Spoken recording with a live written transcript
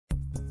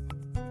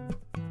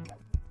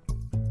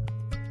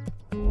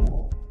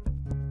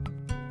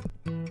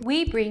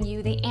We bring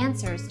you the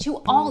answers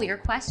to all your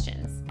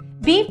questions.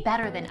 Be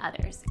better than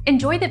others.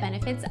 Enjoy the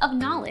benefits of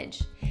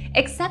knowledge.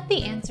 Accept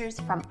the answers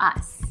from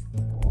us.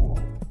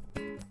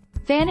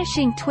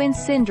 Vanishing twin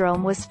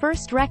syndrome was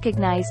first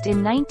recognized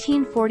in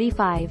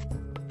 1945.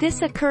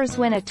 This occurs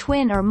when a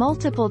twin or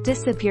multiple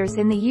disappears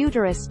in the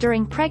uterus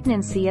during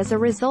pregnancy as a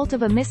result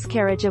of a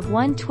miscarriage of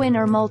one twin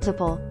or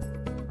multiple.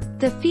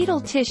 The fetal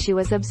tissue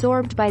is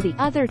absorbed by the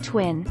other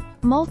twin,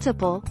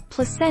 multiple,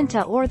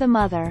 placenta or the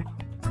mother.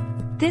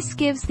 This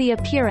gives the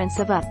appearance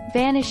of a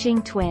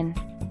vanishing twin.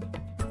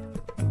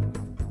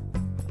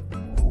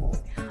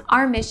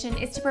 Our mission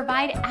is to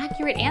provide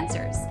accurate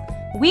answers.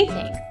 We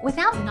think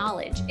without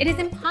knowledge, it is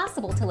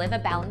impossible to live a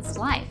balanced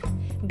life.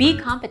 Be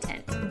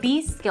competent,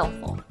 be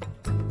skillful.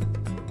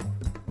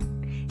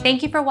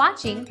 Thank you for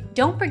watching.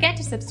 Don't forget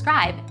to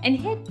subscribe and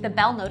hit the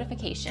bell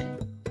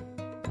notification.